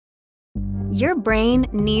Your brain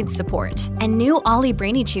needs support, and new Ollie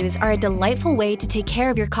Brainy Chews are a delightful way to take care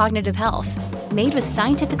of your cognitive health. Made with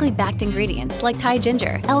scientifically backed ingredients like Thai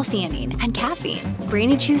ginger, L-theanine, and caffeine,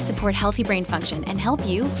 Brainy Chews support healthy brain function and help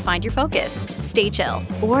you find your focus, stay chill,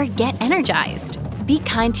 or get energized. Be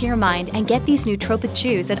kind to your mind and get these nootropic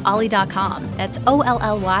chews at ollie.com. That's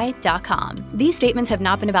OLLY.com. These statements have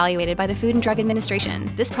not been evaluated by the Food and Drug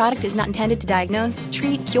Administration. This product is not intended to diagnose,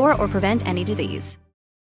 treat, cure, or prevent any disease.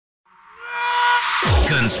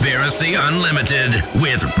 Conspiracy Unlimited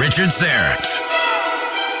with Richard Syrett.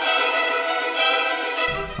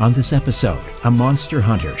 On this episode, a monster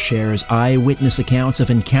hunter shares eyewitness accounts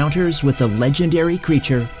of encounters with the legendary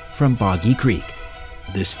creature from Boggy Creek.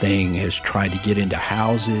 This thing has tried to get into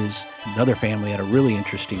houses. Another family had a really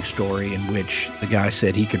interesting story in which the guy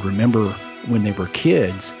said he could remember when they were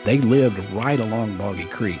kids, they lived right along Boggy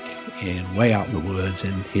Creek and way out in the woods,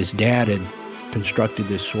 and his dad had constructed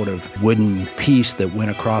this sort of wooden piece that went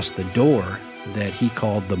across the door that he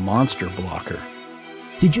called the monster blocker.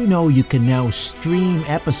 Did you know you can now stream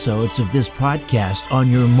episodes of this podcast on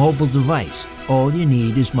your mobile device? All you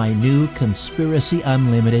need is my new Conspiracy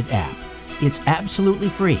Unlimited app. It's absolutely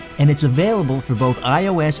free, and it's available for both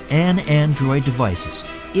iOS and Android devices.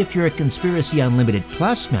 If you're a Conspiracy Unlimited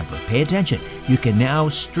Plus member, pay attention. You can now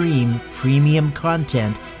stream premium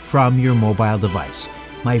content from your mobile device.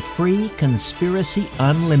 My free Conspiracy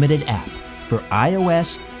Unlimited app for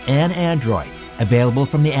iOS and Android, available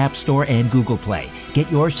from the App Store and Google Play.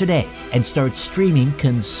 Get yours today and start streaming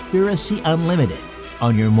Conspiracy Unlimited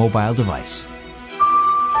on your mobile device.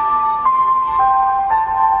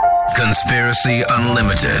 Conspiracy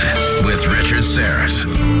Unlimited with Richard Syrett.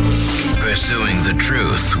 Pursuing the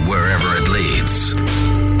truth wherever it leads.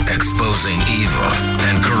 Exposing evil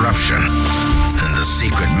and corruption and the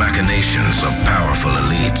secret machinations of powerful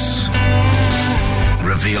elites.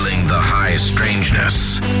 Revealing the high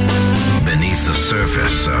strangeness beneath the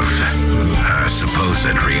surface of our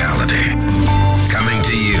supposed reality. Coming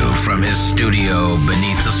to you from his studio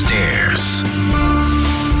beneath the stairs.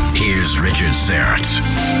 Here's Richard Syrett.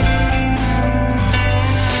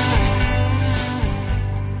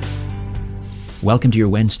 Welcome to your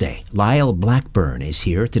Wednesday. Lyle Blackburn is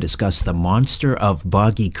here to discuss the monster of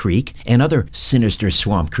Boggy Creek and other sinister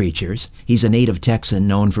swamp creatures. He's a native Texan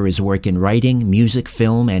known for his work in writing, music,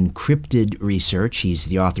 film, and cryptid research. He's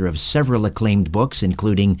the author of several acclaimed books,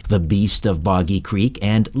 including The Beast of Boggy Creek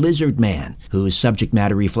and Lizard Man, whose subject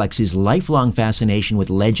matter reflects his lifelong fascination with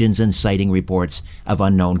legends and sighting reports of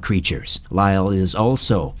unknown creatures. Lyle is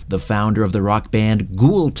also the founder of the rock band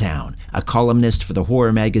Ghoul Town, a columnist for the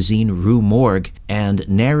horror magazine Rue Morgue, and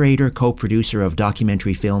narrator, co-producer of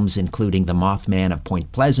documentary films including The Mothman of Point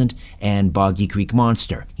Pleasant and Boggy Creek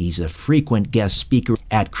Monster. He's a frequent guest speaker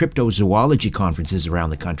at cryptozoology conferences around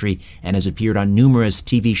the country and has appeared on numerous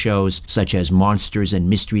TV shows such as Monsters and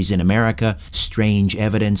Mysteries in America, Strange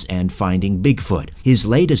Evidence, and Finding Bigfoot. His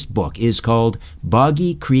latest book is called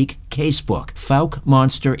Boggy Creek Casebook, Fouke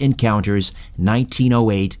Monster Encounters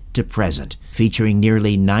 1908 to Present, featuring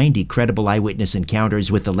nearly 90 credible eyewitness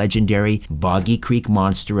encounters with the legendary Boggy Creek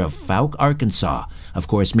Monster of Fouke, Arkansas, of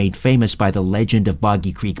course made famous by the Legend of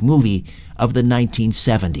Boggy Creek movie of the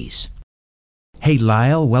 1970s. Hey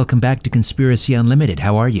Lyle, welcome back to Conspiracy Unlimited.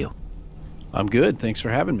 How are you? I'm good. Thanks for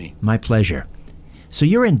having me. My pleasure. So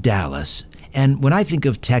you're in Dallas, and when I think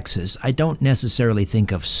of Texas, I don't necessarily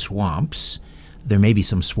think of swamps. There may be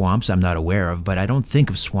some swamps I'm not aware of, but I don't think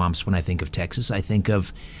of swamps when I think of Texas. I think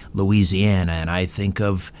of Louisiana, and I think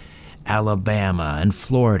of Alabama and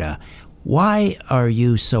Florida. Why are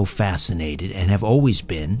you so fascinated, and have always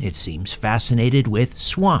been, it seems, fascinated with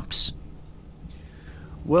swamps?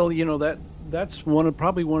 Well, you know, that's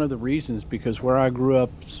probably one of the reasons, because where I grew up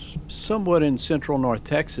somewhat in central North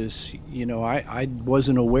Texas, you know, I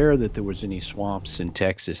wasn't aware that there was any swamps in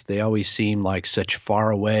Texas. They always seemed like such far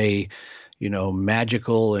away, you know,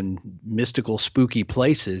 magical and mystical, spooky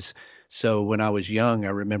places. So when I was young, I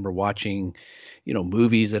remember watching, you know,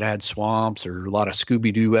 movies that had swamps or a lot of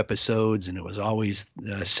Scooby-Doo episodes, and it was always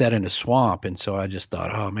set in a swamp. And so I just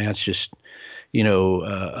thought, oh man, it's just, you know,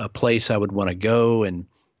 a place I would want to go. And,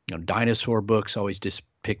 you know, dinosaur books always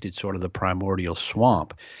depicted sort of the primordial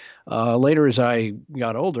swamp. Later, as I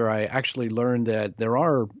got older, I actually learned that there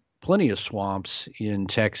are plenty of swamps in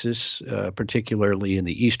Texas, particularly in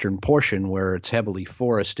the eastern portion where it's heavily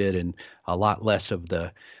forested and a lot less of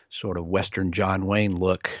the sort of Western John Wayne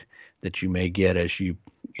look that you may get as you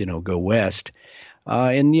know, go west.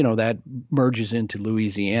 And, you know, that merges into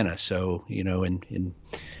Louisiana. So, you know, in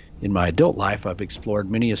my adult life, I've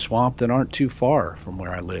explored many a swamp that aren't too far from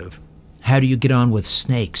where I live. How do you get on with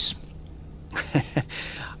snakes?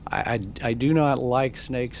 I do not like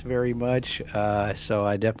snakes very much, so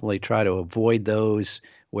I definitely try to avoid those.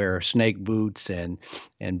 Wear snake boots and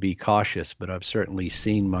be cautious. But I've certainly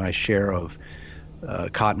seen my share of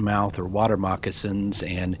cottonmouth or water moccasins,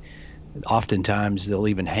 and oftentimes they'll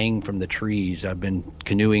even hang from the trees. I've been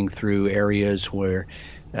canoeing through areas where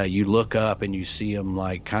you look up and you see them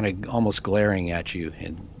like kind of almost glaring at you,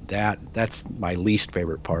 and that's my least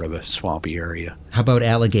favorite part of a swampy area. How about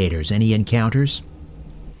alligators? Any encounters?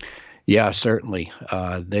 Yeah, certainly.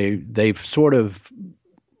 They've sort of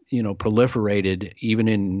proliferated even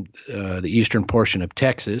in the eastern portion of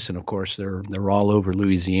Texas, and of course they're all over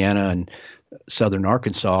Louisiana and southern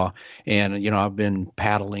Arkansas. And I've been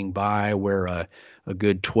paddling by where a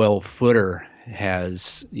good 12-footer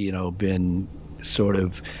has been sort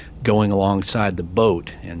of going alongside the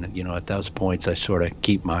boat, and at those points I sort of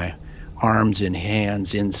keep my arms and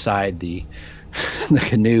hands inside the the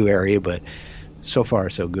canoe area, but so far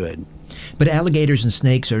so good. But alligators and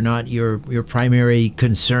snakes are not your primary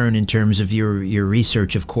concern in terms of your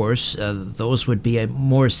research, of course. Those would be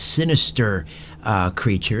more sinister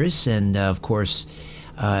creatures. And, of course,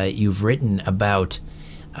 you've written about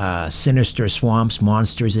Sinister Swamps,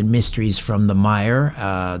 Monsters and Mysteries from the Mire.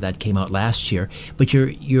 That came out last year. But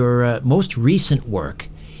your most recent work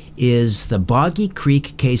is the Boggy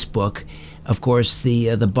Creek Casebook. Of course,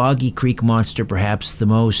 the Boggy Creek monster, perhaps the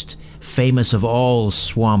most famous of all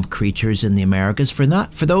swamp creatures in the Americas. For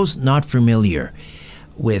those not familiar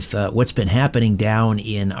with what's been happening down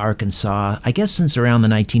in Arkansas, I guess since around the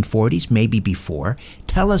 1940s, maybe before,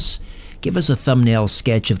 give us a thumbnail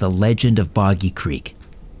sketch of the legend of Boggy Creek.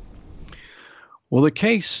 Well, the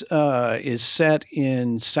case is set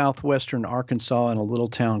in southwestern Arkansas in a little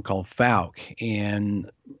town called Fouke. And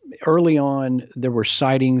early on, there were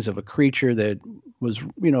sightings of a creature that was,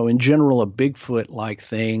 in general, a Bigfoot-like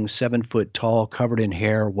thing, 7 foot tall, covered in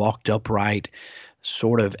hair, walked upright,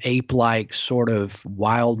 sort of ape-like, sort of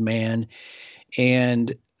wild man.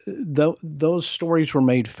 And those stories were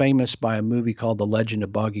made famous by a movie called The Legend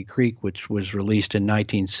of Boggy Creek, which was released in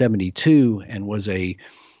 1972 and was a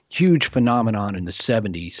huge phenomenon in the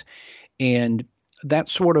 70s. And that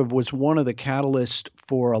sort of was one of the catalysts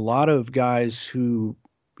for a lot of guys who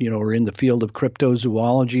are in the field of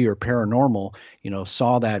cryptozoology or paranormal,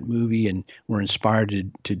 saw that movie and were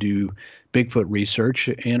inspired to do Bigfoot research.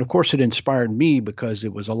 And of course, it inspired me because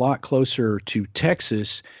it was a lot closer to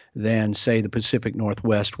Texas than, say, the Pacific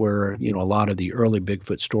Northwest, where, a lot of the early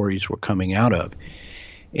Bigfoot stories were coming out of.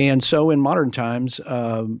 And so in modern times,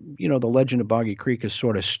 the legend of Boggy Creek has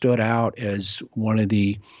sort of stood out as one of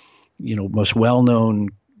the, most well-known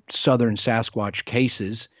southern Sasquatch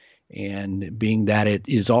cases. And being that it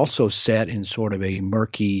is also set in sort of a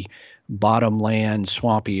murky bottomland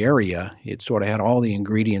swampy area, it sort of had all the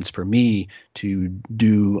ingredients for me to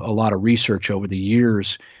do a lot of research over the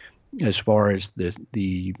years as far as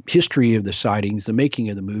the history of the sightings, the making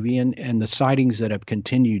of the movie, and the sightings that have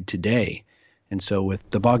continued today. And so with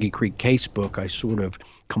the Boggy Creek Casebook, I sort of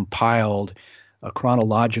compiled a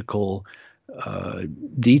chronological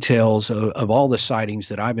details of all the sightings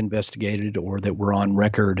that I've investigated or that were on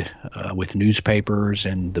record with newspapers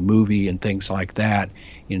and the movie and things like that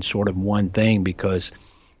in sort of one thing, because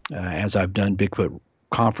as I've done Bigfoot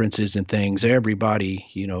conferences and things, everybody,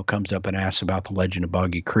 comes up and asks about the legend of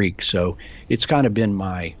Boggy Creek. So it's kind of been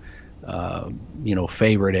my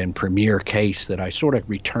favorite and premier case that I sort of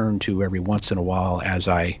return to every once in a while as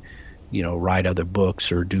I write other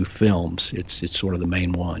books or do films. It's sort of the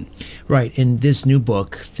main one. Right. In this new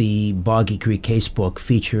book, the Boggy Creek Casebook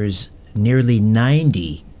features nearly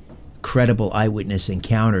 90 credible eyewitness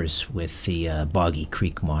encounters with the Boggy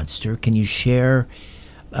Creek monster. Can you share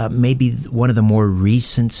maybe one of the more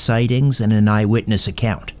recent sightings and an eyewitness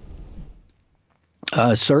account?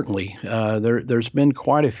 Certainly. There's been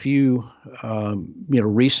quite a few,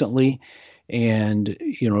 recently. And,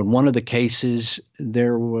 in one of the cases,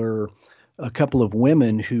 there were a couple of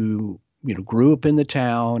women who, grew up in the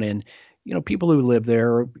town, and, people who live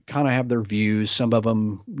there kind of have their views. Some of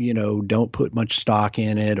them, don't put much stock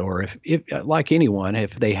in it, or if like anyone,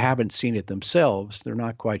 if they haven't seen it themselves, they're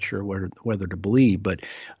not quite sure whether to believe. But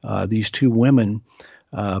these two women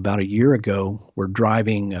about a year ago were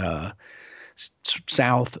driving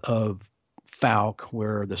south of Fouke,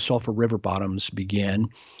 where the Sulphur River bottoms begin,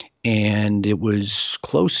 and it was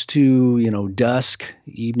close to dusk,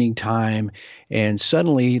 evening time, and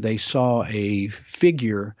suddenly they saw a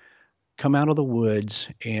figure come out of the woods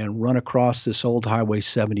and run across this old Highway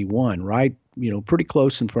 71, right, pretty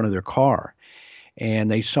close in front of their car,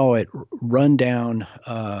 and they saw it run down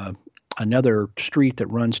another street that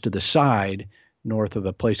runs to the side north of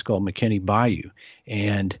a place called McKinney Bayou.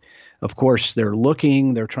 And of course, they're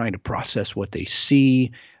trying to process what they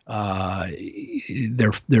see.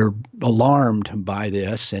 They're alarmed by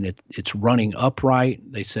this, and it's running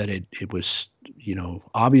upright. They said it was,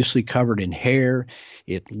 obviously covered in hair.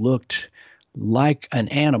 It looked like an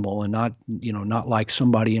animal and not like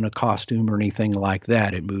somebody in a costume or anything like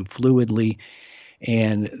that. It moved fluidly,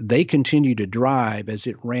 and they continued to drive as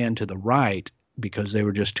it ran to the right because they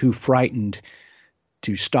were just too frightened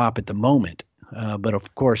to stop at the moment. But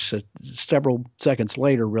of course, several seconds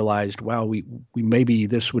later, realized, wow, we maybe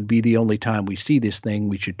this would be the only time we see this thing.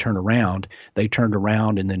 We should turn around. They turned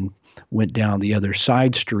around and then went down the other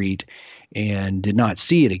side street and did not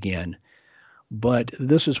see it again. But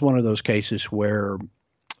this is one of those cases where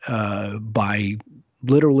by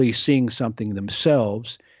literally seeing something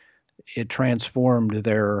themselves, it transformed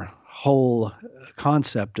their whole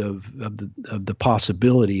concept of the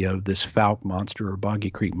possibility of this Fouke monster or Boggy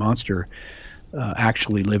Creek monster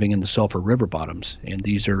actually living in the Sulphur River bottoms. And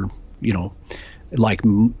these are, like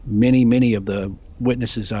many of the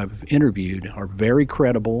witnesses I've interviewed are very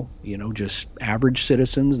credible, just average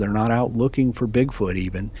citizens. They're not out looking for Bigfoot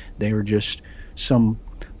even. They were just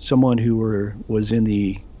someone who was in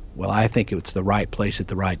the, well, I think it's the right place at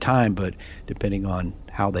the right time, but depending on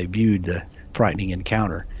how they viewed the frightening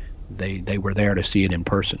encounter, they were there to see it in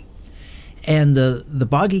person. And the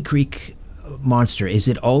Boggy Creek monster, is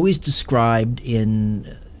it always described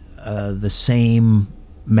in the same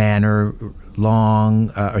manner?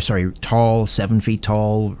 Tall, 7 feet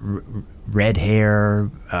tall, red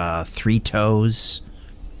hair, 3 toes?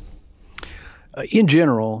 In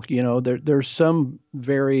general, there's some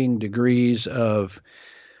varying degrees of,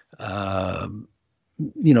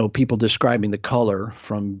 people describing the color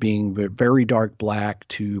from being very dark black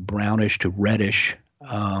to brownish to reddish.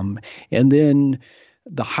 And then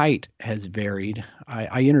the height has varied.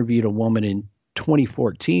 I interviewed a woman in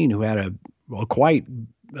 2014 who had a quite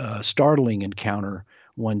startling encounter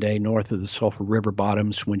one day north of the Sulphur River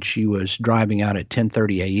bottoms when she was driving out at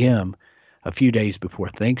 10:30 a.m. a few days before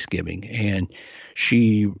Thanksgiving. And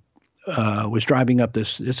she was driving up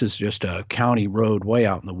this is just a county road way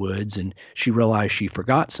out in the woods, and she realized she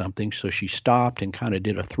forgot something, so she stopped and kind of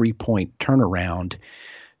did a 3-point turnaround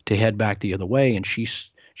to head back the other way. And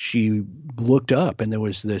she looked up, and there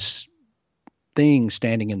was this thing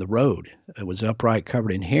standing in the road. It was upright,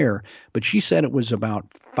 covered in hair, but she said it was about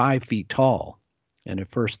 5 feet tall. And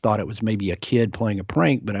at first thought it was maybe a kid playing a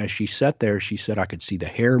prank, but as she sat there, she said, I could see the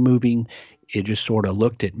hair moving. It just sort of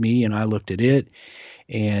looked at me, and I looked at it.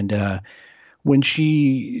 And when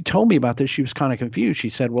she told me about this, she was kind of confused. She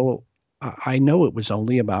said, well, I know it was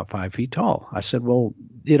only about 5 feet tall. I said, well,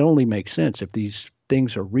 it only makes sense. If these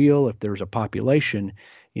things are real, if there's a population,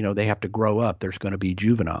 they have to grow up. There's going to be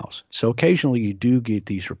juveniles. So occasionally you do get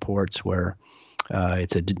these reports where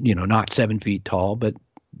it's not 7 feet tall, but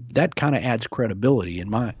that kind of adds credibility in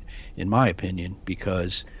my opinion,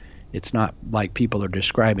 because it's not like people are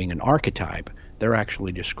describing an archetype. They're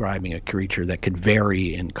actually describing a creature that could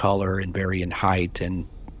vary in color and vary in height and,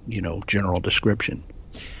 general description.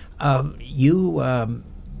 You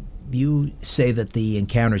say that the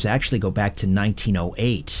encounters actually go back to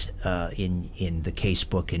 1908 in the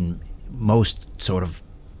casebook, and most sort of,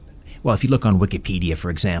 well, if you look on Wikipedia, for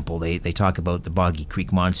example, they talk about the Boggy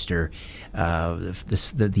Creek monster,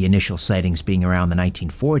 the initial sightings being around the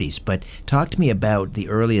 1940s. But talk to me about the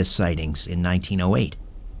earliest sightings in 1908.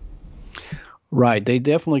 Right. They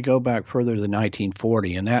definitely go back further than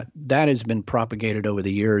 1940, and that has been propagated over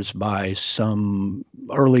the years by some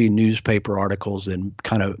early newspaper articles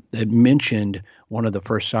that mentioned one of the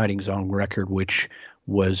first sightings on record, which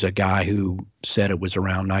was a guy who said it was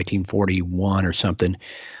around 1941 or something.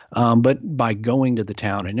 But by going to the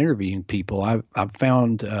town and interviewing people, I've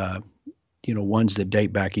found ones that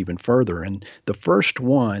date back even further. And the first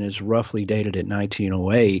one is roughly dated at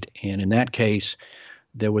 1908, and in that case,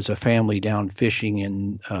 there was a family down fishing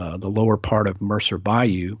in the lower part of Mercer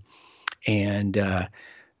Bayou, and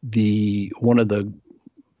one of the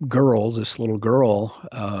girls, this little girl,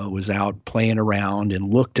 was out playing around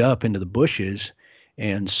and looked up into the bushes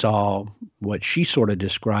and saw what she sort of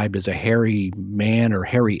described as a hairy man or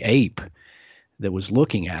hairy ape that was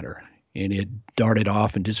looking at her, and it darted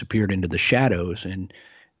off and disappeared into the shadows, and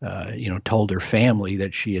told her family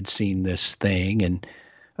that she had seen this thing. And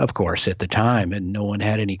of course, at the time, and no one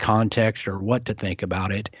had any context or what to think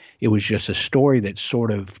about it. It was just a story that sort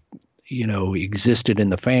of, existed in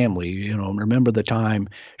the family. Remember the time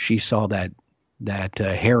she saw that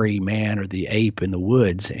hairy man or the ape in the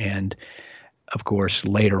woods. And of course,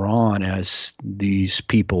 later on, as these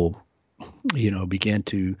people began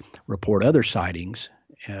to report other sightings,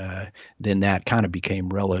 then that kind of became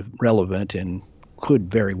relevant and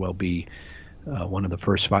could very well be one of the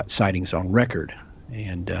first sightings on record.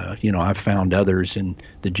 And, I've found others in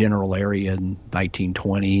the general area in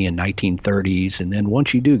 1920 and 1930s. And then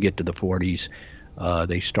once you do get to the 40s,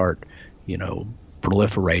 they start,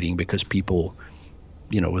 proliferating because people,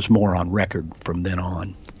 was more on record from then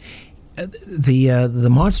on. The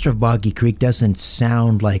monster of Boggy Creek doesn't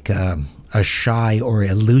sound like a shy or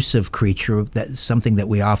elusive creature. That's something that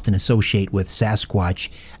we often associate with Sasquatch.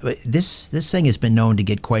 This thing has been known to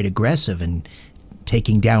get quite aggressive and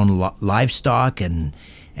taking down livestock and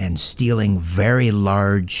stealing very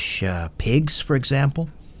large pigs, for example.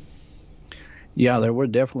 Yeah, there were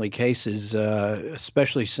definitely cases,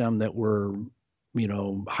 especially some that were,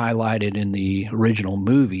 highlighted in the original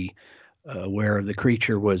movie, where the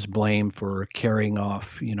creature was blamed for carrying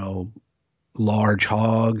off, large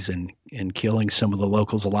hogs and killing some of the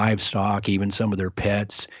locals' livestock, even some of their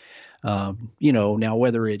pets. Now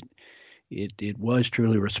whether it was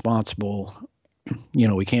truly responsible,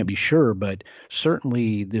 we can't be sure, but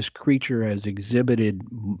certainly this creature has exhibited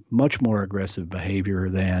much more aggressive behavior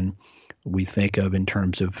than we think of in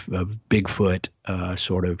terms of Bigfoot,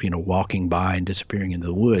 sort of, walking by and disappearing into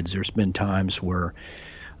the woods. There's been times where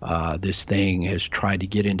this thing has tried to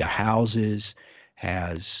get into houses,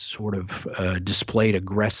 has sort of displayed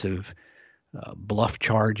aggressive bluff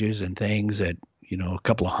charges and things that, a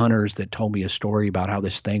couple of hunters that told me a story about how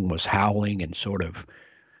this thing was howling and sort of,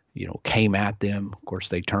 came at them. Of course,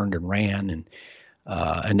 they turned and ran. And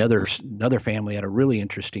another family had a really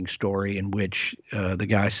interesting story in which the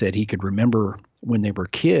guy said he could remember when they were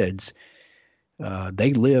kids,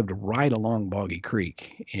 they lived right along Boggy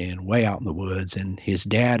Creek and way out in the woods. And his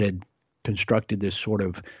dad had constructed this sort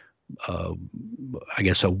of, I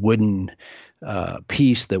guess, a wooden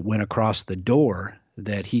piece that went across the door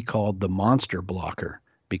that he called the monster blocker,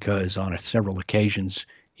 because on several occasions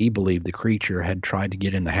he believed the creature had tried to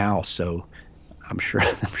get in the house. So I'm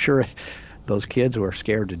sure those kids were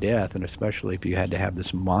scared to death, and especially if you had to have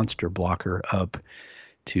this monster blocker up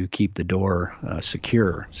to keep the door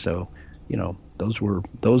secure. So,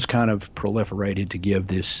 those kind of proliferated to give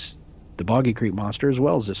the Boggy Creek monster, as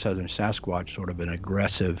well as the Southern Sasquatch, sort of an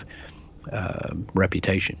aggressive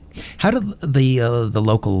reputation. How do the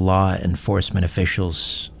local law enforcement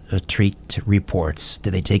officials treat reports?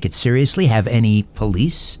 Do they take it seriously? Have any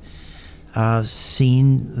police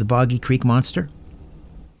seen the Boggy Creek monster?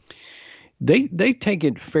 They take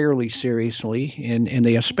it fairly seriously, and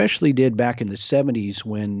they especially did back in the 70s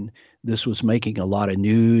when this was making a lot of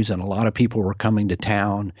news and a lot of people were coming to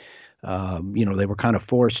town. They were kind of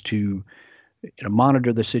forced to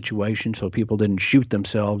monitor the situation so people didn't shoot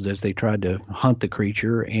themselves as they tried to hunt the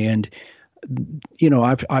creature. And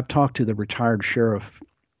I've talked to the retired sheriff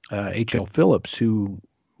H.L. Phillips, who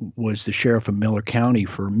was the sheriff of Miller County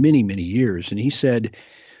for many, many years, and he said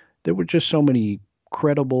there were just so many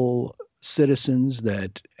credible citizens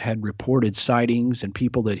that had reported sightings and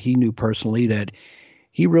people that he knew personally that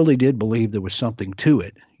he really did believe there was something to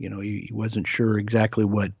it. He wasn't sure exactly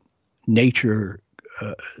what the nature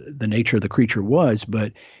of the creature was,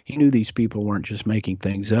 but he knew these people weren't just making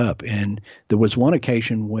things up. And there was one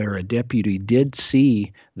occasion where a deputy did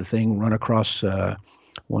see the thing run across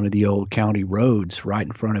one of the old county roads right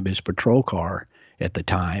in front of his patrol car at the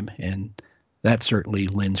time. And that certainly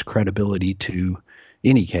lends credibility to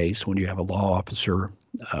any case when you have a law officer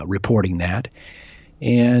reporting that.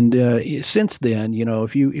 And since then,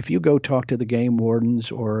 if you go talk to the game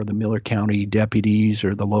wardens or the Miller County deputies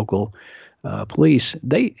or the local police,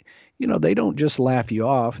 they don't just laugh you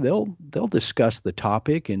off. They'll discuss the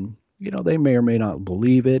topic, and they may or may not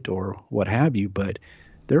believe it or what have you, but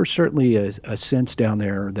there's certainly a sense down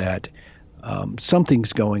there that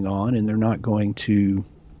something's going on, and they're not going to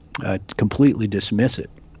completely dismiss it.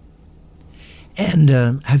 And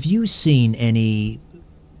have you seen any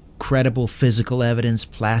credible physical evidence,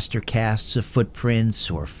 plaster casts of footprints,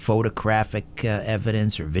 or photographic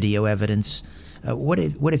evidence or video evidence? What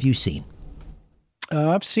have you seen?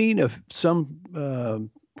 I've seen some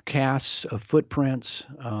casts of footprints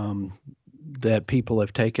that people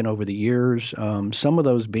have taken over the years. Some of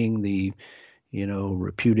those being the,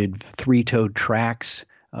 reputed three-toed tracks,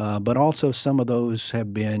 but also some of those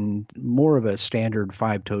have been more of a standard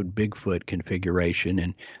five-toed Bigfoot configuration.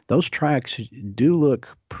 And those tracks do look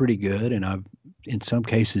pretty good. And I've, in some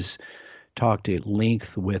cases, talked at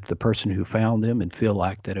length with the person who found them and feel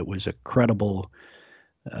like that it was a credible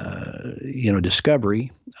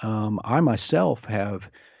discovery. I myself have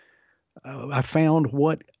I found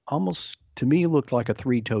what almost to me looked like a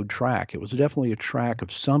three-toed track. It was definitely a track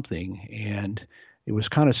of something, and it was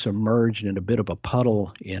kind of submerged in a bit of a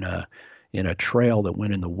puddle in a trail that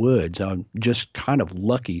went in the woods. I'm just kind of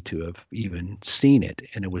lucky to have even seen it,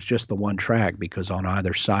 and it was just the one track because on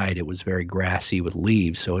either side it was very grassy with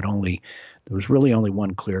leaves, so there was really only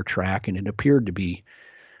one clear track, and it appeared to be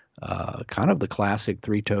kind of the classic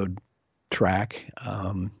three-toed track.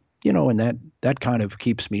 And that kind of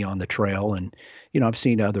keeps me on the trail. And I've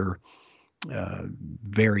seen other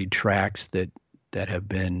varied tracks that have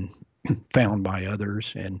been found by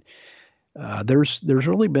others, and there's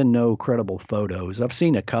really been no credible photos. I've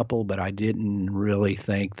seen a couple, but I didn't really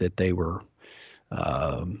think that they were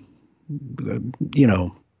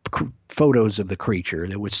photos of the creature.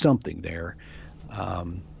 There was something there,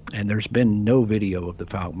 and there's been no video of the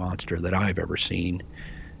Fouke monster that I've ever seen.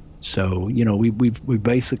 So we've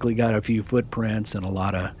basically got a few footprints and a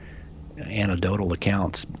lot of anecdotal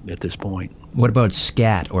accounts at this point. What about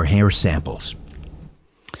scat or hair samples?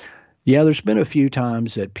 Yeah, there's been a few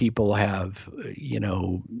times that people have,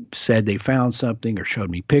 said they found something or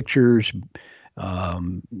showed me pictures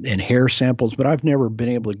and hair samples, but I've never been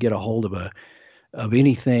able to get a hold of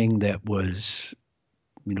anything that was,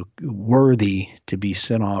 worthy to be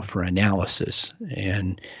sent off for analysis.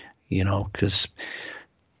 And, because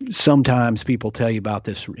sometimes people tell you about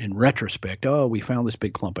this in retrospect. Oh, we found this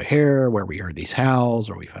big clump of hair where we heard these howls,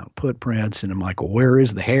 or we found footprints. And I'm like, well, where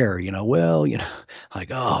is the hair? Like,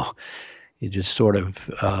 oh, it just sort of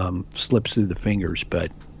slips through the fingers.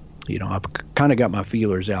 But, I've kind of got my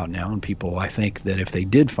feelers out now. And people, I think that if they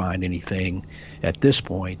did find anything at this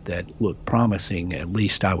point that looked promising, at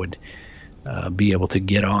least I would be able to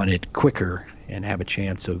get on it quicker and have a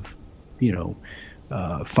chance of,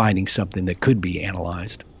 finding something that could be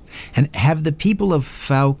analyzed. And have the people of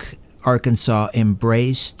Fouke, Arkansas,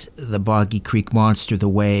 embraced the Boggy Creek monster the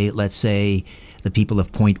way, let's say, the people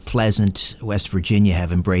of Point Pleasant, West Virginia,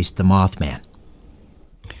 have embraced the Mothman?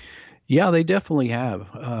 Yeah, they definitely have.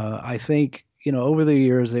 I think, over the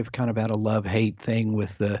years, they've kind of had a love-hate thing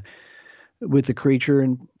with the creature,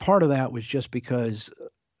 and part of that was just because,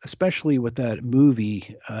 especially with that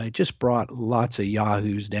movie, it just brought lots of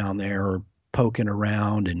yahoos down there poking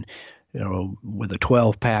around and, with a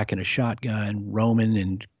 12-pack and a shotgun, roaming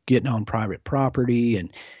and getting on private property, and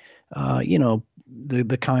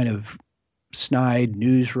the kind of snide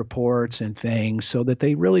news reports and things, so that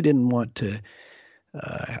they really didn't want to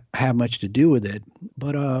have much to do with it.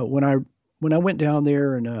 But when I went down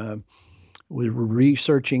there and was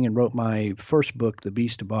researching and wrote my first book, The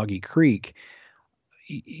Beast of Boggy Creek,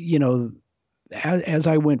 as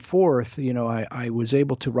I went forth, I was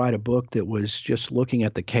able to write a book that was just looking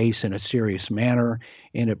at the case in a serious manner,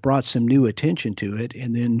 and it brought some new attention to it.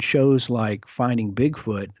 And then shows like Finding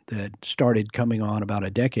Bigfoot that started coming on about a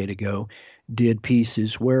decade ago did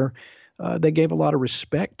pieces where they gave a lot of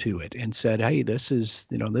respect to it and said, hey, this is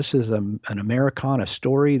an Americana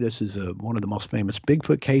story. This is one of the most famous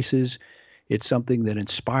Bigfoot cases. It's something that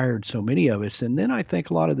inspired so many of us. And then I think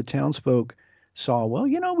a lot of the townsfolk saw, well,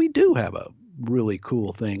 we do have a really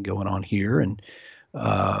cool thing going on here. And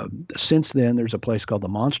since then, there's a place called the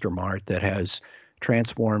Monster Mart that has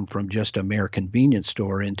transformed from just a mere convenience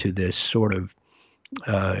store into this sort of,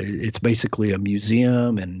 it's basically a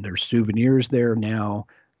museum, and there's souvenirs there now,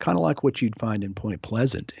 kind of like what you'd find in Point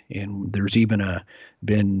Pleasant. And there's even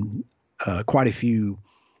been quite a few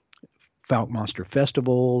Fouke Monster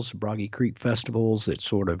festivals, Boggy Creek festivals that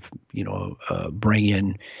sort of, bring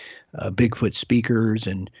in Bigfoot speakers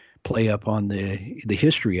and play up on the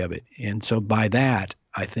history of it. And so by that,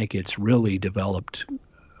 I think it's really developed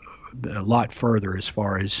a lot further as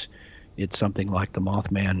far as it's something like the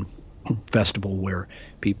Mothman Festival, where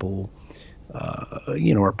people,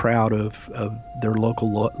 are proud of their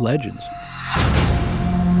local legends.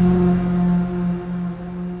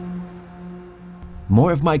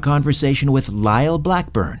 More of my conversation with Lyle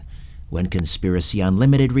Blackburn when Conspiracy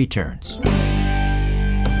Unlimited returns.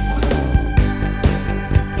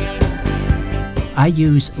 I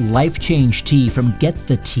use Life Change Tea from Get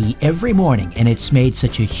the Tea every morning, and it's made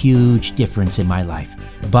such a huge difference in my life.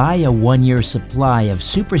 Buy a 1-year supply of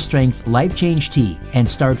super strength Life Change Tea and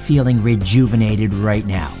start feeling rejuvenated right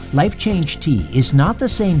now. Life Change Tea is not the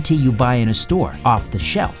same tea you buy in a store off the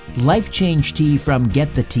shelf. Life Change Tea from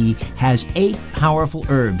Get the Tea has 8 powerful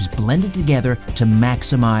herbs blended together to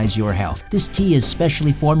maximize your health. This tea is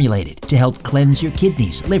specially formulated to help cleanse your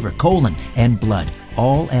kidneys, liver, colon, and blood,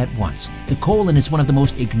 all at once. The colon is one of the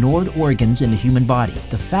most ignored organs in the human body.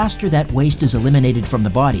 The faster that waste is eliminated from the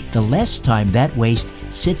body, the less time that waste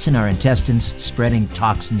sits in our intestines, spreading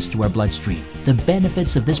toxins to our bloodstream. The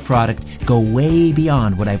benefits of this product go way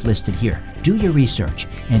beyond what I've listed here. Do your research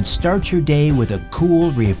and start your day with a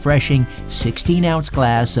cool, refreshing 16-ounce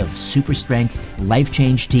glass of super strength Life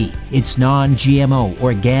Change tea. It's non-GMO,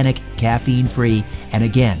 organic, caffeine-free, and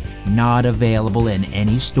again, not available in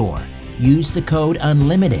any store. Use the code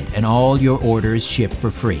UNLIMITED and all your orders ship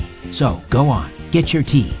for free. So go on, get your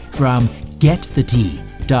tea from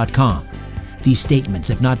getthetea.com. These statements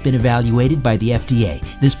have not been evaluated by the FDA.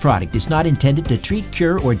 This product is not intended to treat,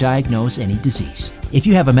 cure, or diagnose any disease. If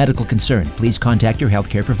you have a medical concern, please contact your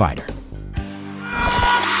healthcare provider.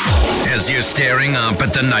 As you're staring up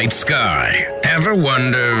at the night sky, ever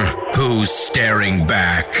wonder who's staring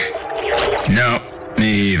back? No,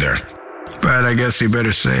 me either. But I guess you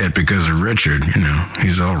better say it because of Richard,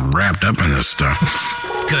 he's all wrapped up in this stuff.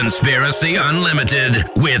 Conspiracy Unlimited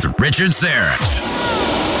with Richard Syrett.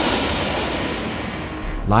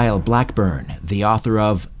 Lyle Blackburn, the author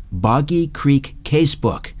of Boggy Creek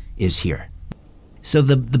Casebook, is here. So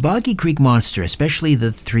the Boggy Creek monster, especially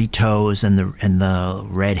the three toes and the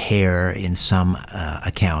red hair in some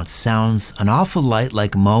accounts, sounds an awful lot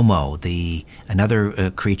like Momo,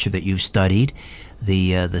 another creature that you've studied,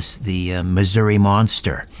 the Missouri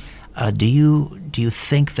monster. Do you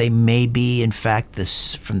think they may be in fact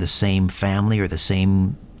from the same family or the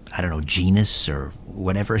same, genus or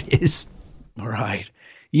whatever it is? Right.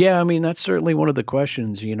 Yeah, I mean, that's certainly one of the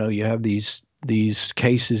questions. You have these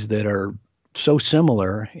cases that are so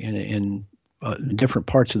similar in different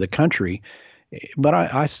parts of the country, but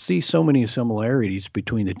I see so many similarities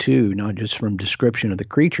between the two, not just from description of the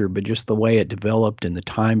creature, but just the way it developed and the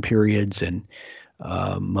time periods. And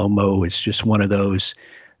Momo is just one of those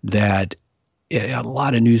that a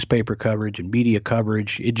lot of newspaper coverage and media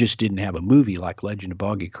coverage. It just didn't have a movie like Legend of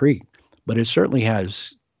Boggy Creek, but it certainly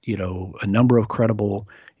has a number of credible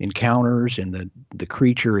encounters, and the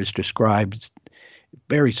creature is described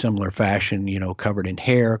very similar fashion, covered in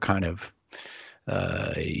hair, kind of,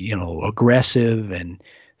 aggressive and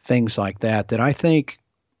things like that I think,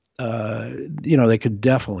 they could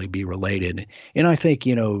definitely be related. And I think,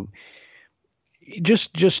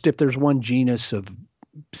 just if there's one species of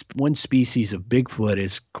Bigfoot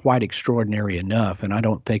is quite extraordinary enough. And I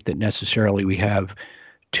don't think that necessarily we have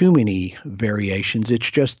too many variations. It's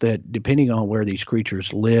just that depending on where these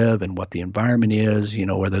creatures live and what the environment is,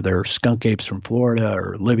 whether they're skunk apes from Florida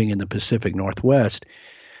or living in the Pacific Northwest,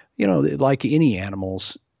 like any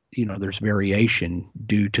animals, there's variation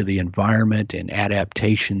due to the environment and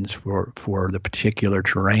adaptations for the particular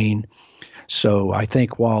terrain. So I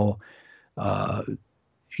think while, there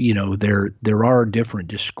are different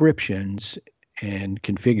descriptions and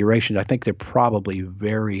configurations, I think they're probably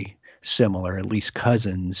very similar, at least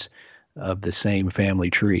cousins of the same family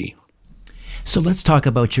tree. So let's talk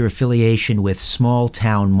about your affiliation with Small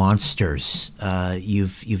Town Monsters.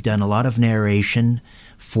 You've done a lot of narration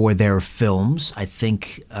for their films. I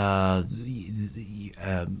think an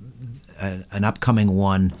upcoming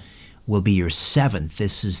one will be your seventh.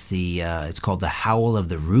 This is it's called The Howl of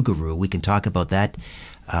the Rougarou. We can talk about that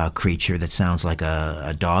creature that sounds like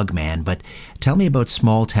a dog man, but tell me about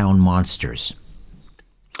Small Town Monsters.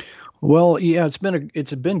 Well, yeah, it's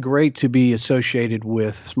been great to be associated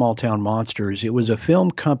with Small Town Monsters. It was a film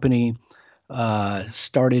company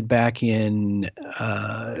started back in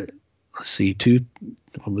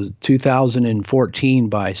 2014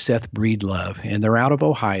 by Seth Breedlove, and they're out of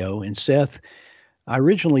Ohio. And Seth, I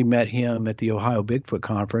originally met him at the Ohio Bigfoot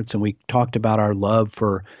Conference, and we talked about our love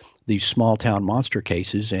for these small town monster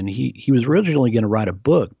cases. And he was originally going to write a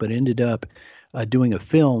book, but ended up doing a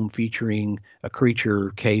film featuring a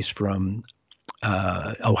creature case from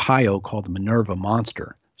Ohio called the Minerva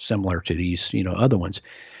Monster, similar to these, other ones.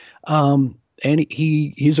 And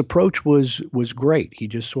his approach was great. He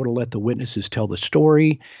just sort of let the witnesses tell the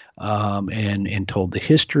story, and told the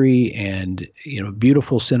history, and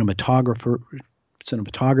beautiful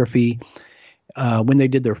cinematography. When they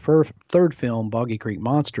did their third film, Boggy Creek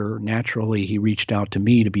Monster, naturally he reached out to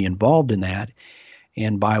me to be involved in that.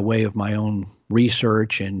 And by way of my own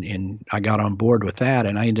research, and I got on board with that,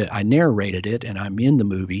 and I narrated it, and I'm in the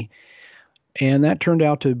movie. And that turned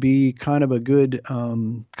out to be kind of a good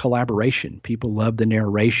collaboration. People loved the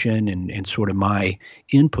narration and sort of my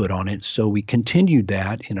input on it. So we continued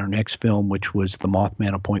that in our next film, which was The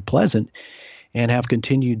Mothman of Point Pleasant, and have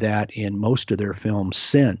continued that in most of their films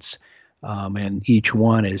since. And each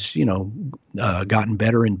one has, gotten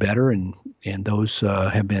better and better, and those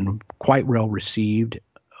have been quite well received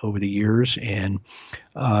over the years. And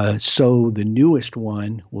so the newest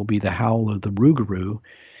one will be The Howl of the Rougarou,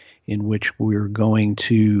 in which we're going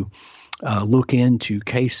to look into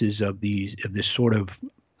cases of this sort of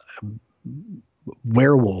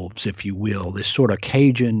werewolves, if you will, this sort of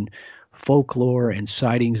Cajun folklore and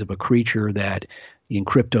sightings of a creature that in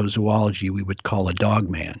cryptozoology we would call a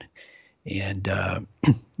dogman. And,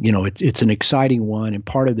 it's an exciting one, and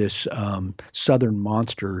part of this Southern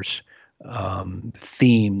Monsters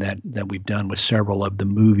theme that we've done with several of the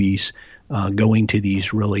movies, going to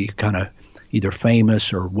these really kind of either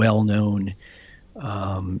famous or well-known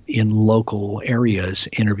in local areas,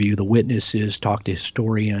 interview the witnesses, talk to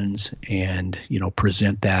historians, and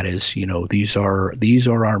present that as these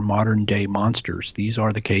are our modern day monsters. These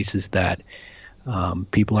are the cases that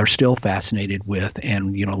people are still fascinated with,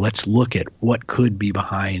 and let's look at what could be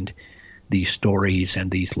behind these stories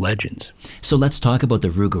and these legends. So let's talk about the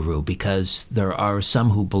Rougarou, because there are some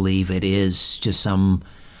who believe it is just some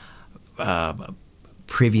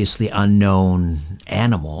previously unknown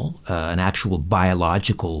animal, an actual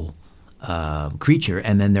biological creature,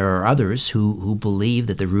 and then there are others who believe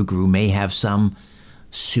that the Rougarou may have some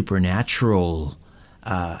supernatural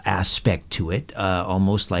aspect to it,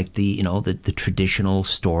 almost like the traditional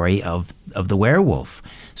story of the werewolf.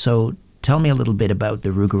 So tell me a little bit about the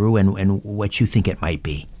Rougarou and what you think it might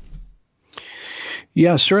be.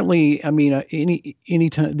 Yeah, certainly. I mean, any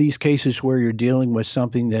time these cases where you're dealing with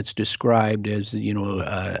something that's described as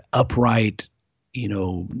upright,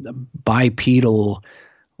 bipedal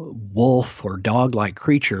wolf or dog-like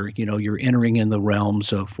creature, you're entering in the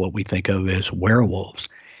realms of what we think of as werewolves,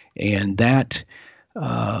 and that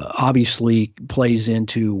obviously plays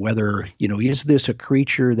into whether is this a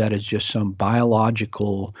creature that is just some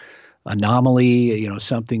biological anomaly,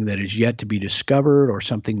 something that is yet to be discovered, or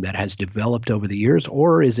something that has developed over the years,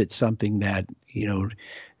 or is it something that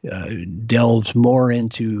delves more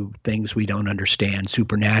into things we don't understand,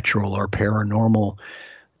 supernatural or paranormal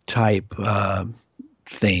type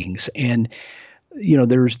things. And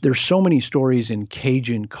there's so many stories in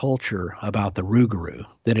Cajun culture about the Rougarou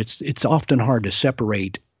that it's often hard to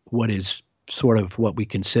separate what is sort of what we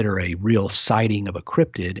consider a real sighting of a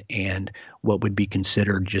cryptid and what would be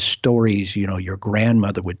considered just stories your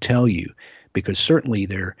grandmother would tell you, because certainly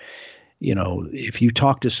if you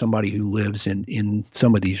talk to somebody who lives in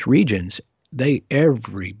some of these regions,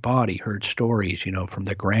 everybody heard stories from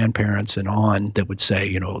their grandparents and on that would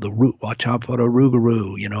say watch out for the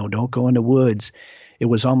Rougarou, don't go in the woods. It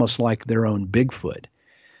was almost like their own Bigfoot.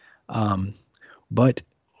 But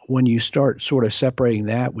when you start sort of separating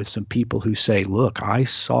that with some people who say, look, I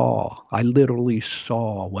literally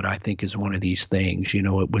saw what I think is one of these things,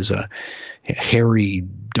 it was a hairy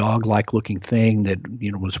dog-like looking thing that,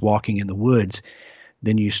 was walking in the woods,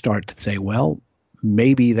 then you start to say, well,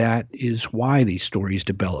 maybe that is why these stories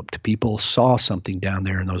developed. People saw something down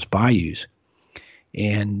there in those bayous.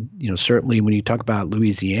 And, certainly when you talk about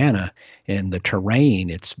Louisiana and the terrain,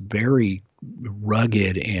 it's very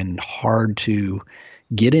rugged and hard to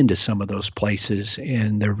get into some of those places,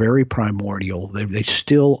 and they're very primordial. They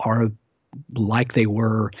still are like they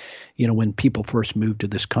were, when people first moved to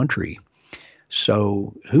this country.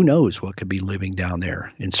 So who knows what could be living down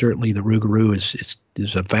there? And certainly the Rougarou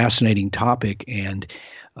is a fascinating topic, and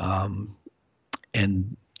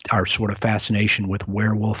our sort of fascination with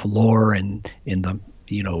werewolf lore and the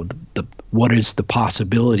what is the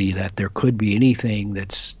possibility that there could be anything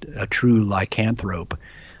that's a true lycanthrope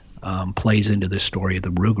plays into this story of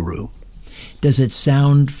the Rougarou. Does it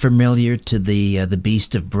sound familiar to the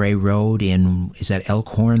Beast of Bray Road is that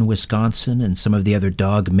Elkhorn, Wisconsin, and some of the other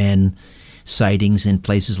dogmen sightings in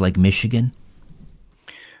places like Michigan?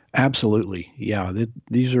 Absolutely, yeah.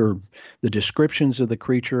 These are the descriptions of the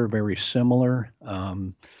creature are very similar.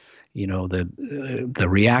 The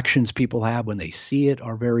reactions people have when they see it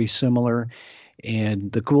are very similar.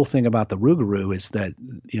 And the cool thing about the Rougarou is that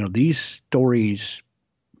these stories,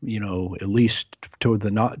 at least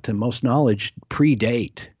to most knowledge,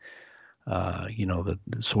 predate, the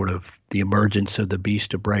sort of the emergence of the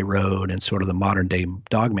Beast of Bray Road and sort of the modern day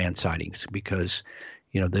dogman sightings, because,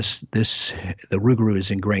 the Rougarou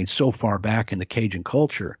is ingrained so far back in the Cajun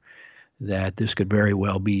culture that this could very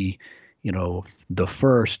well be, the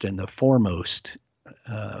first and the foremost,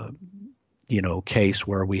 case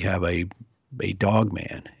where we have a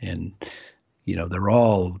dogman, and, they're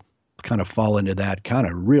all kind of fall into that kind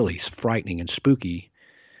of really frightening and spooky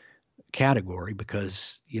category,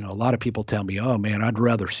 because a lot of people tell me, oh man, I'd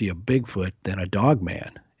rather see a Bigfoot than a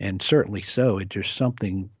dogman, and certainly so. It's just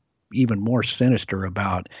something even more sinister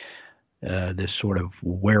about this sort of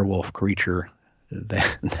werewolf creature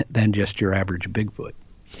than just your average Bigfoot.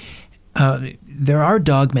 There are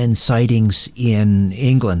dogmen sightings in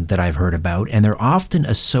England that I've heard about, and they're often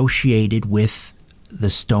associated with the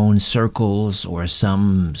stone circles or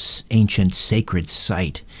some ancient sacred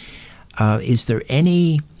site. Is there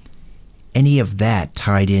any of that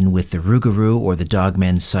tied in with the Rougarou or the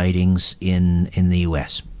Dogmen sightings in the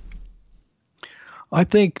U.S.? I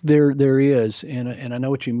think there is, and I know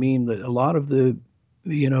what you mean. That a lot of the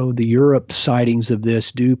Europe sightings of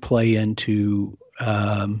this do play into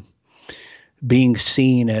being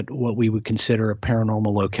seen at what we would consider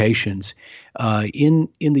paranormal locations. In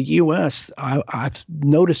the U.S., I've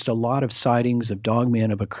noticed a lot of sightings of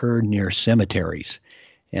dogmen have occurred near cemeteries,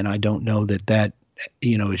 and I don't know that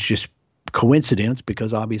is just coincidence,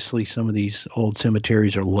 because obviously some of these old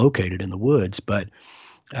cemeteries are located in the woods, but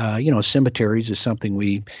cemeteries is something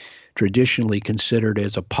we traditionally considered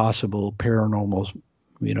as a possible paranormal,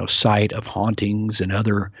 site of hauntings and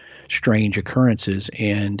other strange occurrences.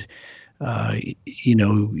 And,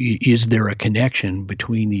 is there a connection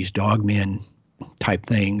between these dogmen type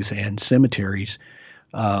things and cemeteries?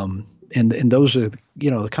 And those are,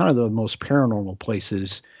 kind of the most paranormal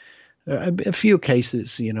places. A few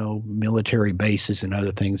cases, military bases and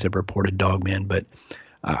other things have reported dogmen, but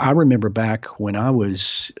I remember back when I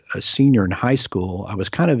was a senior in high school, I was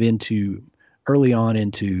kind of early on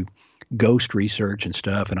into ghost research and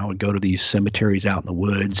stuff, and I would go to these cemeteries out in the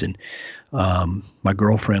woods. And my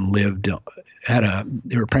girlfriend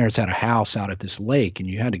her parents had a house out at this lake, and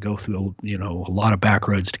you had to go through a lot of back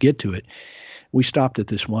roads to get to it. We stopped at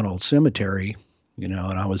this one old cemetery, and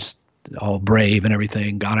I was all brave and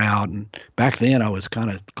everything, got out. And back then I was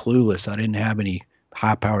kind of clueless. I didn't have any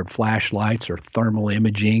high-powered flashlights or thermal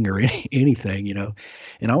imaging or anything,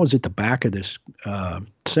 And I was at the back of this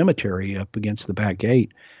cemetery up against the back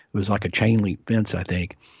gate. It was like a chain link fence, I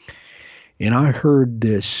think. And I heard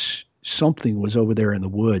something was over there in the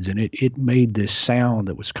woods, and it made this sound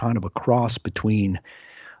that was kind of a cross between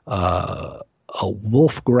a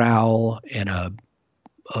wolf growl and a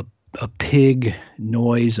pig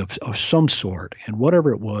noise of some sort. And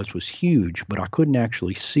whatever it was huge, but I couldn't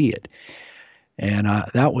actually see it. And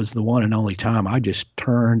that was the one and only time I just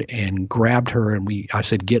turned and grabbed her, and I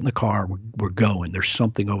said, "Get in the car, we're going. There's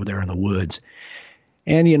something over there in the woods."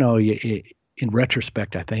 And, in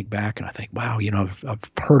retrospect, I think back and I think, wow,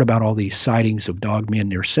 I've heard about all these sightings of dogmen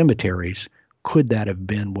near cemeteries. Could that have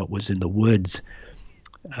been what was in the woods,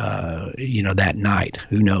 that night?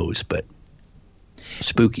 Who knows? But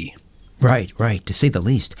spooky. Right, to say the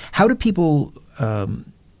least. How do people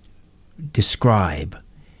describe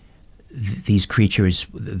these creatures,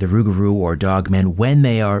 the Rougarou or dogmen, when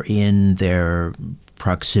they are in their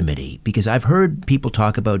proximity? Because I've heard people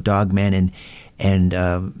talk about dogmen and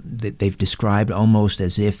they've described almost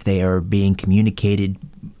as if they are being communicated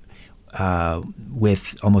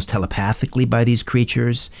with almost telepathically by these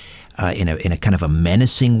creatures in a kind of a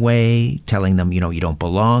menacing way, telling them, you don't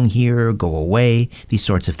belong here, go away, these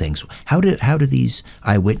sorts of things. How do these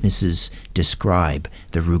eyewitnesses describe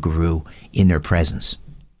the Rougarou in their presence?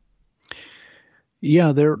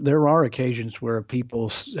 Yeah, there are occasions where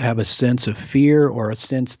people have a sense of fear or a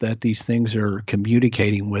sense that these things are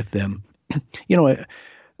communicating with them. Many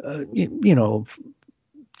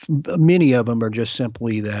of them are just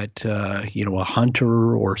simply that, a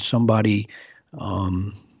hunter or somebody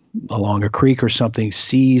along a creek or something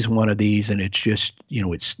sees one of these, and it's just,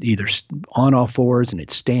 it's either on all fours and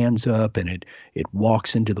it stands up and it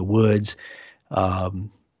walks into the woods.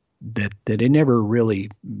 That it never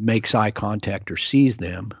really makes eye contact or sees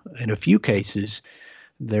them. In a few cases,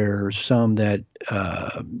 there's some that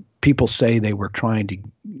people say they were trying to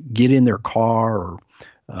get in their car or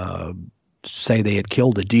say they had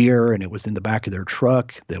killed a deer and it was in the back of their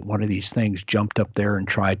truck, that one of these things jumped up there and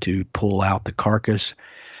tried to pull out the carcass.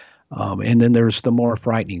 And then there's the more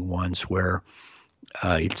frightening ones where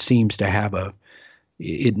it seems to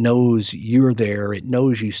it knows you're there, it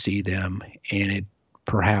knows you see them, and it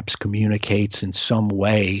perhaps communicates in some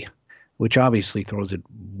way, which obviously throws it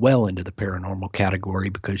well into the paranormal category,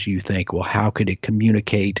 because you think, well, how could it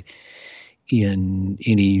communicate in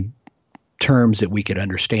any terms that we could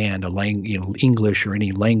understand, English or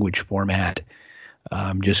any language format?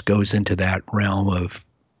 Just goes into that realm of,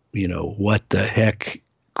 what the heck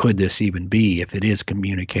could this even be? If it is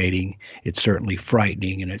communicating, it's certainly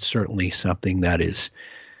frightening, and it's certainly something that is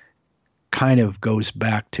kind of goes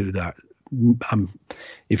back to the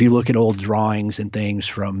if you look at old drawings and things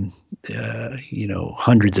from,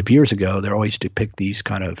 hundreds of years ago, they always depict these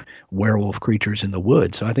kind of werewolf creatures in the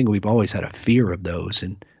woods. So I think we've always had a fear of those,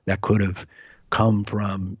 and that could have come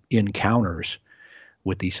from encounters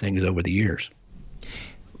with these things over the years.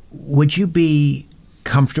 Would you be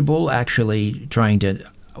comfortable actually trying to,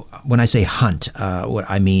 when I say hunt, what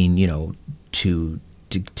I mean, to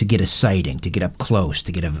get a sighting, to get up close,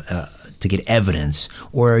 to get to get evidence,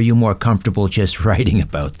 or are you more comfortable just writing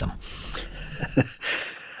about them?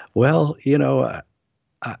 Well,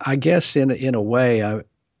 I guess in a way,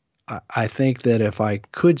 I think that if I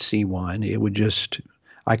could see one,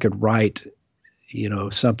 I could write,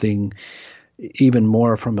 something even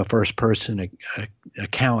more from a first person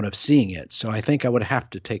account of seeing it. So I think I would have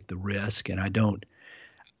to take the risk, and I don't,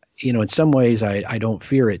 in some ways I don't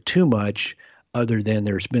fear it too much, other than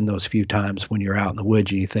there's been those few times when you're out in the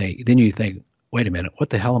woods and you think, wait a minute, what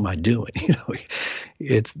the hell am I doing?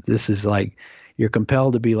 This is like, you're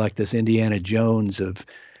compelled to be like this Indiana Jones of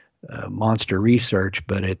monster research,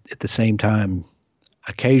 but at the same time,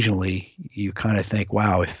 occasionally you kind of think,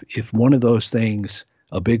 wow, if one of those things,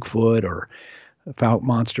 a Bigfoot or a Fouke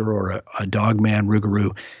monster or a Dogman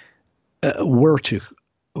Rougarou, were to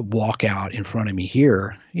walk out in front of me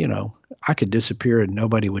here, I could disappear and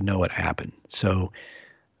nobody would know what happened. So,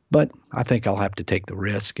 but I think I'll have to take the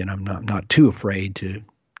risk, and I'm not too afraid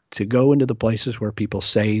to go into the places where people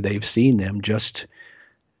say they've seen them, just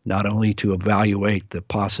not only to evaluate the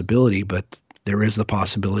possibility, but there is the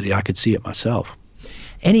possibility I could see it myself.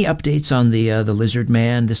 Any updates on the Lizard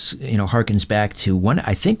Man? This harkens back to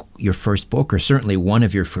I think your first book, or certainly one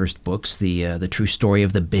of your first books, the true story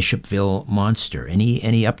of the Bishopville monster. Any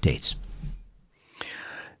updates?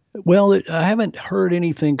 Well, I haven't heard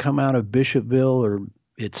anything come out of Bishopville or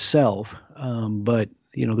itself, but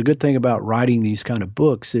the good thing about writing these kind of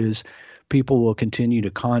books is people will continue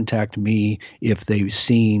to contact me if they've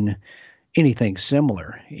seen anything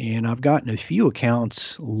similar. And I've gotten a few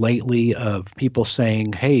accounts lately of people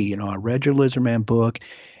saying, hey, I read your Lizard Man book,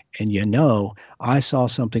 and I saw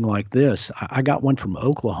something like this. I got one from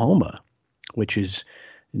Oklahoma, which is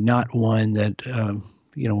not one that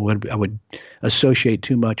I would associate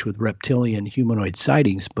too much with reptilian humanoid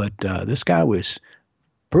sightings, but this guy was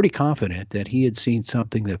pretty confident that he had seen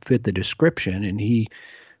something that fit the description, and he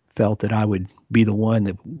felt that I would be the one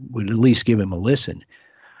that would at least give him a listen.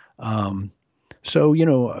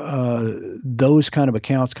 So those kind of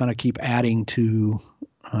accounts kind of keep adding to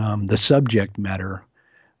the subject matter,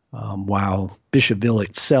 while Bishopville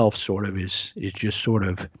itself sort of is just sort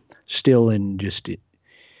of still in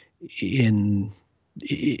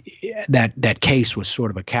that case was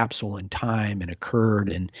sort of a capsule in time and occurred,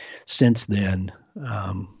 and since then,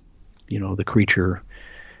 the creature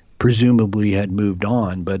presumably had moved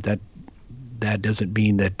on, but that doesn't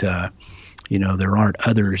mean that there aren't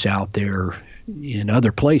others out there in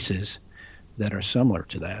other places that are similar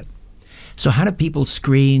to that. So how do people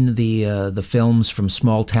screen the films from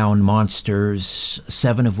Small Town Monsters,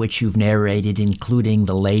 7 of which you've narrated, including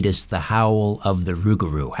the latest, The Howl of the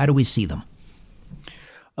Rougarou? How do we see them?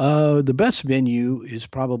 The best venue is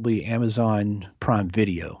probably Amazon Prime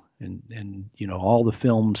Video. And all the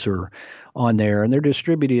films are on there, and they're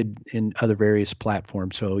distributed in other various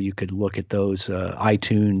platforms. So you could look at those.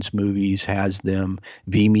 iTunes Movies has them,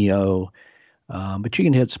 Vimeo, but you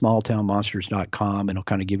can hit smalltownmonsters.com, and it'll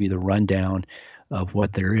kind of give you the rundown of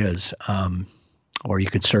what there is. Or you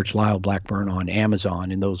could search Lyle Blackburn on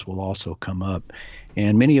Amazon, and those will also come up.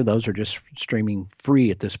 And many of those are just streaming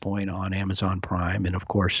free at this point on Amazon Prime. And of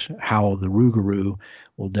course, Howl the Rougarou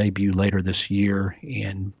will debut later this year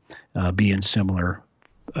and be in similar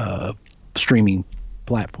streaming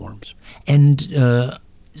platforms. And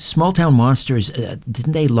Small Town Monsters,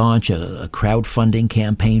 didn't they launch a crowdfunding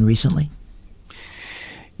campaign recently?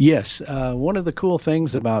 Yes. One of the cool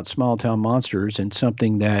things about Small Town Monsters, and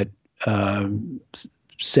something that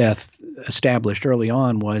Seth established early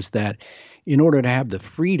on, was that in order to have the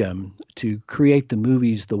freedom to create the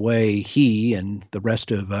movies the way he and the rest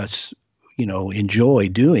of us, enjoy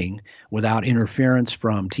doing, without interference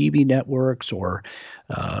from TV networks or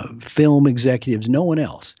film executives, no one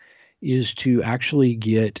else, is to actually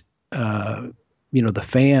get, the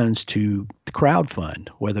fans to crowdfund,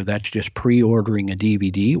 whether that's just pre-ordering a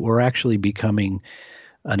DVD or actually becoming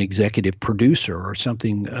an executive producer or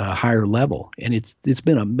something higher level. And it's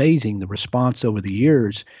been amazing, the response over the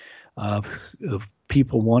years of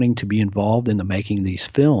people wanting to be involved in the making these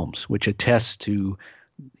films, which attests to,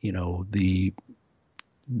 the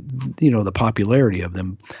popularity of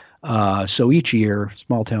them. So each year,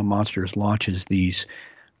 Small Town Monsters launches these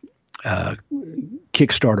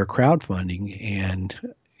Kickstarter crowdfunding, and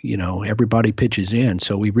everybody pitches in.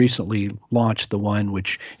 So we recently launched the one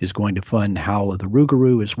which is going to fund Howl of the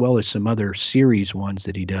Rougarou, as well as some other series ones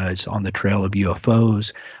that he does, On the Trail of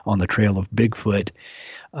UFOs, On the Trail of Bigfoot,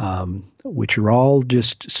 which are all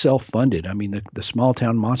just self-funded. I mean, the Small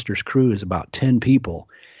Town Monsters crew is about 10 people,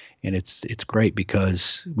 and it's great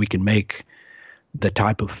because we can make the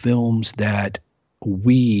type of films that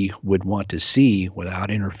we would want to see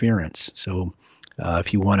without interference. So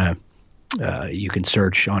if you want to, you can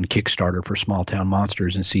search on Kickstarter for Small Town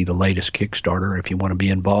Monsters and see the latest Kickstarter if you want to be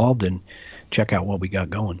involved and check out what we got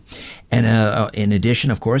going. And in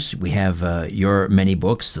addition, of course, we have your many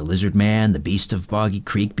books, The Lizard Man, The Beast of Boggy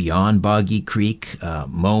Creek, Beyond Boggy Creek,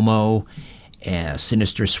 Momo,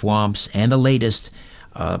 Sinister Swamps, and the latest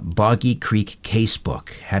Boggy Creek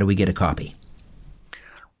Casebook. How do we get a copy?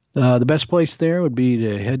 The best place there would be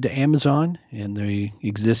to head to Amazon, and they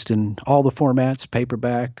exist in all the formats,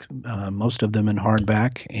 paperback, most of them in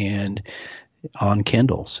hardback, and on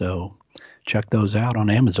Kindle. So check those out on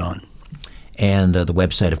Amazon. And the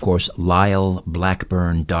website, of course,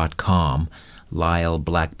 lyleblackburn.com.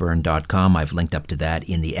 lyleblackburn.com. I've linked up to that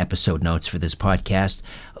in the episode notes for this podcast.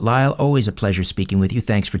 Lyle, always a pleasure speaking with you.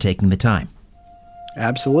 Thanks for taking the time.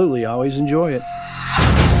 Absolutely. I always enjoy it.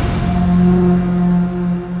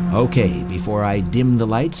 Okay, before I dim the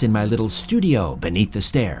lights in my little studio beneath the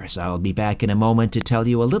stairs, I'll be back in a moment to tell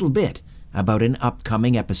you a little bit about an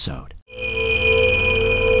upcoming episode.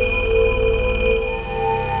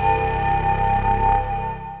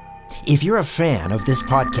 If you're a fan of this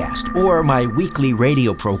podcast, or my weekly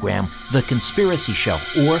radio program, The Conspiracy Show,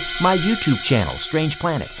 or my YouTube channel, Strange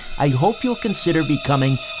Planet, I hope you'll consider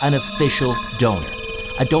becoming an official donor.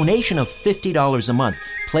 A donation of $50 a month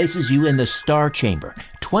places you in the Star Chamber.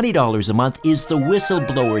 $20 a month is the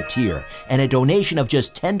whistleblower tier, and a donation of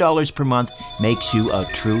just $10 per month makes you a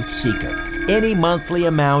truth seeker. Any monthly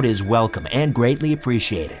amount is welcome and greatly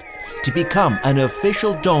appreciated. To become an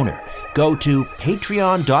official donor, go to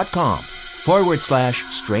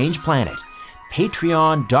patreon.com/Strange Planet.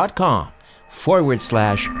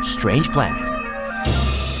 Patreon.com/Strange Planet.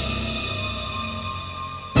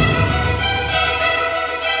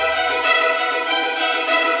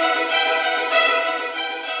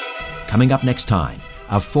 Coming up next time,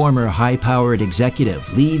 a former high-powered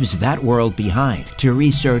executive leaves that world behind to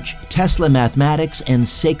research Tesla mathematics and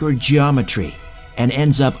sacred geometry, and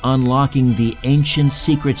ends up unlocking the ancient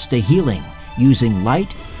secrets to healing using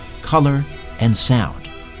light, color, and sound.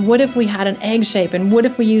 What if we had an egg shape? And what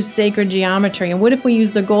if we use sacred geometry? And what if we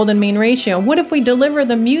use the golden mean ratio? What if we deliver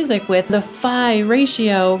the music with the phi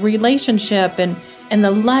ratio relationship, and the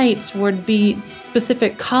lights would be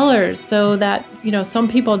specific colors, so that, some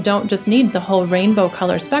people don't just need the whole rainbow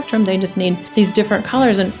color spectrum, they just need these different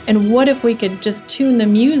colors. And what if we could just tune the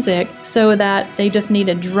music so that they just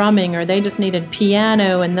needed drumming, or they just needed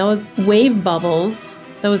piano, and those wave bubbles,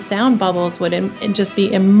 those sound bubbles would just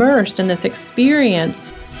be immersed in this experience.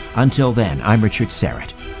 Until then, I'm Richard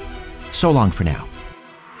Serrett. So long for now.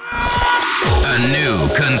 A new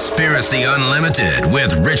Conspiracy Unlimited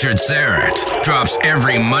with Richard Serrett drops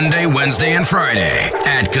every Monday, Wednesday, and Friday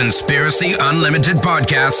at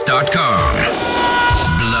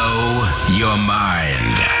conspiracyunlimitedpodcast.com. Blow your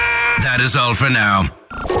mind. That is all for now.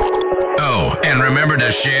 Oh, and remember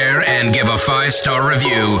to share and give a 5-star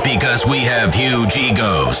review, because we have huge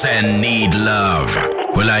egos and need love.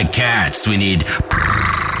 We're like cats. We need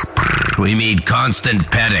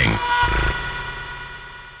constant petting.